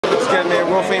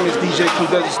famous DJ who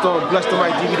does the storm,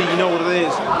 BlessDaMiCDvd, you know what it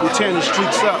is. We're tearing the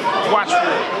streets up. Watch for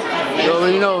it. You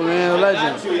already know, man.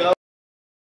 Legends.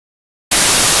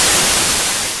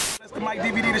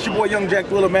 BlessDaMiCDvd, this your boy Young Jack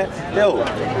Thriller, man. Yo.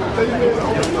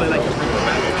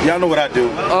 Y'all know what I do. You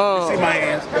see my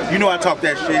hands. You know I talk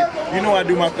that shit. You know I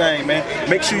do my thing, man.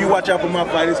 Make sure you watch out for my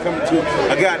fight. It's coming to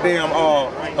a goddamn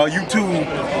YouTube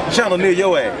channel near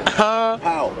your ass. How?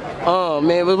 Oh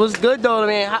man, but what's good though,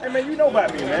 man? Hey man, you know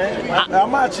about me, man.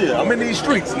 I'm out here. I'm in these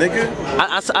streets, nigga.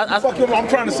 Fuck you, I'm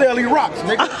trying to sell these rocks,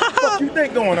 nigga. What the fuck you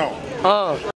think going on?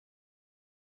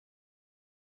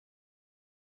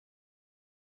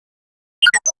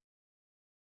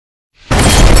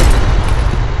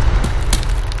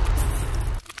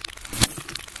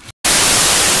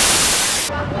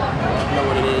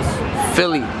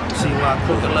 Philly. See why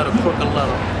crooked letter.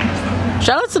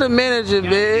 Shout out to the manager,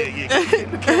 man. Hey,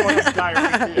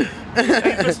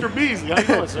 Mr. Beasley, how you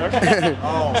doing, sir?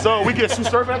 So we get Sue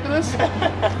Surf after this?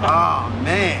 Oh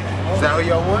man, is that what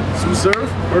y'all want? Sue Surf?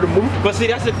 Or the move? But see,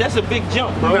 that's a big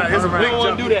jump, bro. Nah, it's a big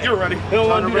jump. Do that. You're ready. We don't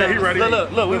want to do that. He ready.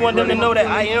 Look, we want them to know that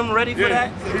I am ready for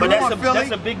that. But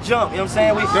that's a big jump. You know what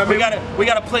I'm saying? We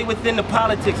gotta play within the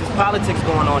politics. There's politics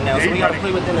going on now, so we gotta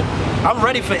play within the. I'm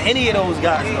ready for any of those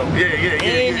guys, though.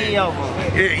 Any of them.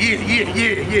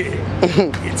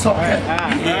 It's all right.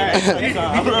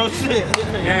 Real shit.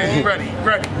 Yeah, you ready.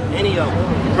 Any of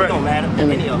them. It don't matter.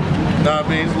 Any of them. Nah, I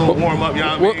mean, it's a little warm up,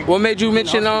 y'all. What made you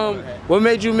mention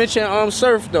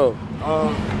surf though?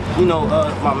 You know,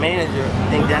 my manager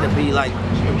think that'd be like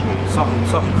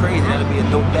something crazy. That'd be a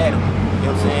dope battle. You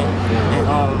know what I'm saying?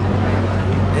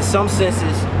 And in some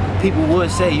senses, people would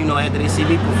say, you know, after they see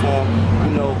me perform,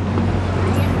 you know,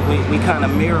 we kind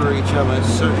of mirror each other in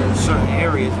certain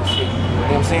areas and shit. You know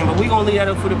what I'm saying? But we gonna leave that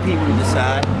up for the people to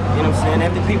decide. You know what I'm saying?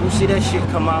 After people see that shit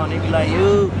come out and they be like,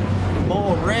 yo, the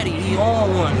boy ready, he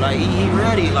on one, like he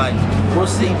ready, like we'll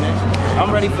see, man.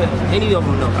 I'm ready for any of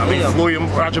them though. I mean, Floyd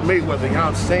and Roger Mayweather, you know what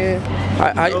I'm saying?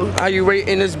 How you rate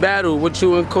in this battle with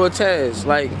you and Cortez?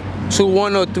 Like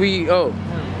 2-1 or 3-0?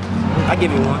 I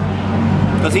give him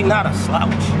 1. Cause he not a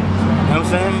slouch. You know what I'm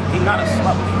saying? He not a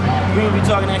slouch. You ain't be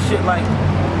talking that shit like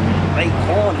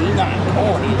corny, he not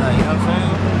corny, like, you know what I'm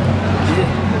saying?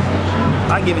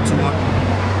 Yeah. I give it 2-1.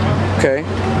 Okay.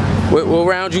 What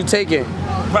round you taking?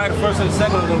 Probably the first and the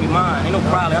second was gonna be mine. Ain't no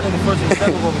problem. I think the first and the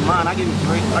second was gonna be mine. I give him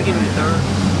 3. I give him the 3rd.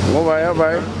 All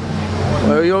right.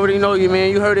 Well, you already know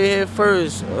man. You heard it here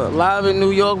first. Live in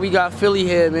New York, we got Philly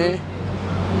here, man.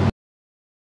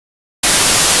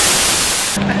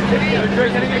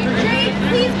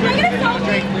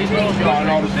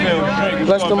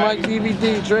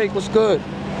 BlessDaMiCDvd, Drake, what's good?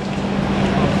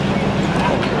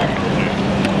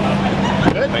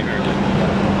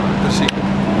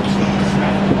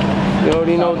 You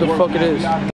already know what the fuck it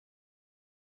is.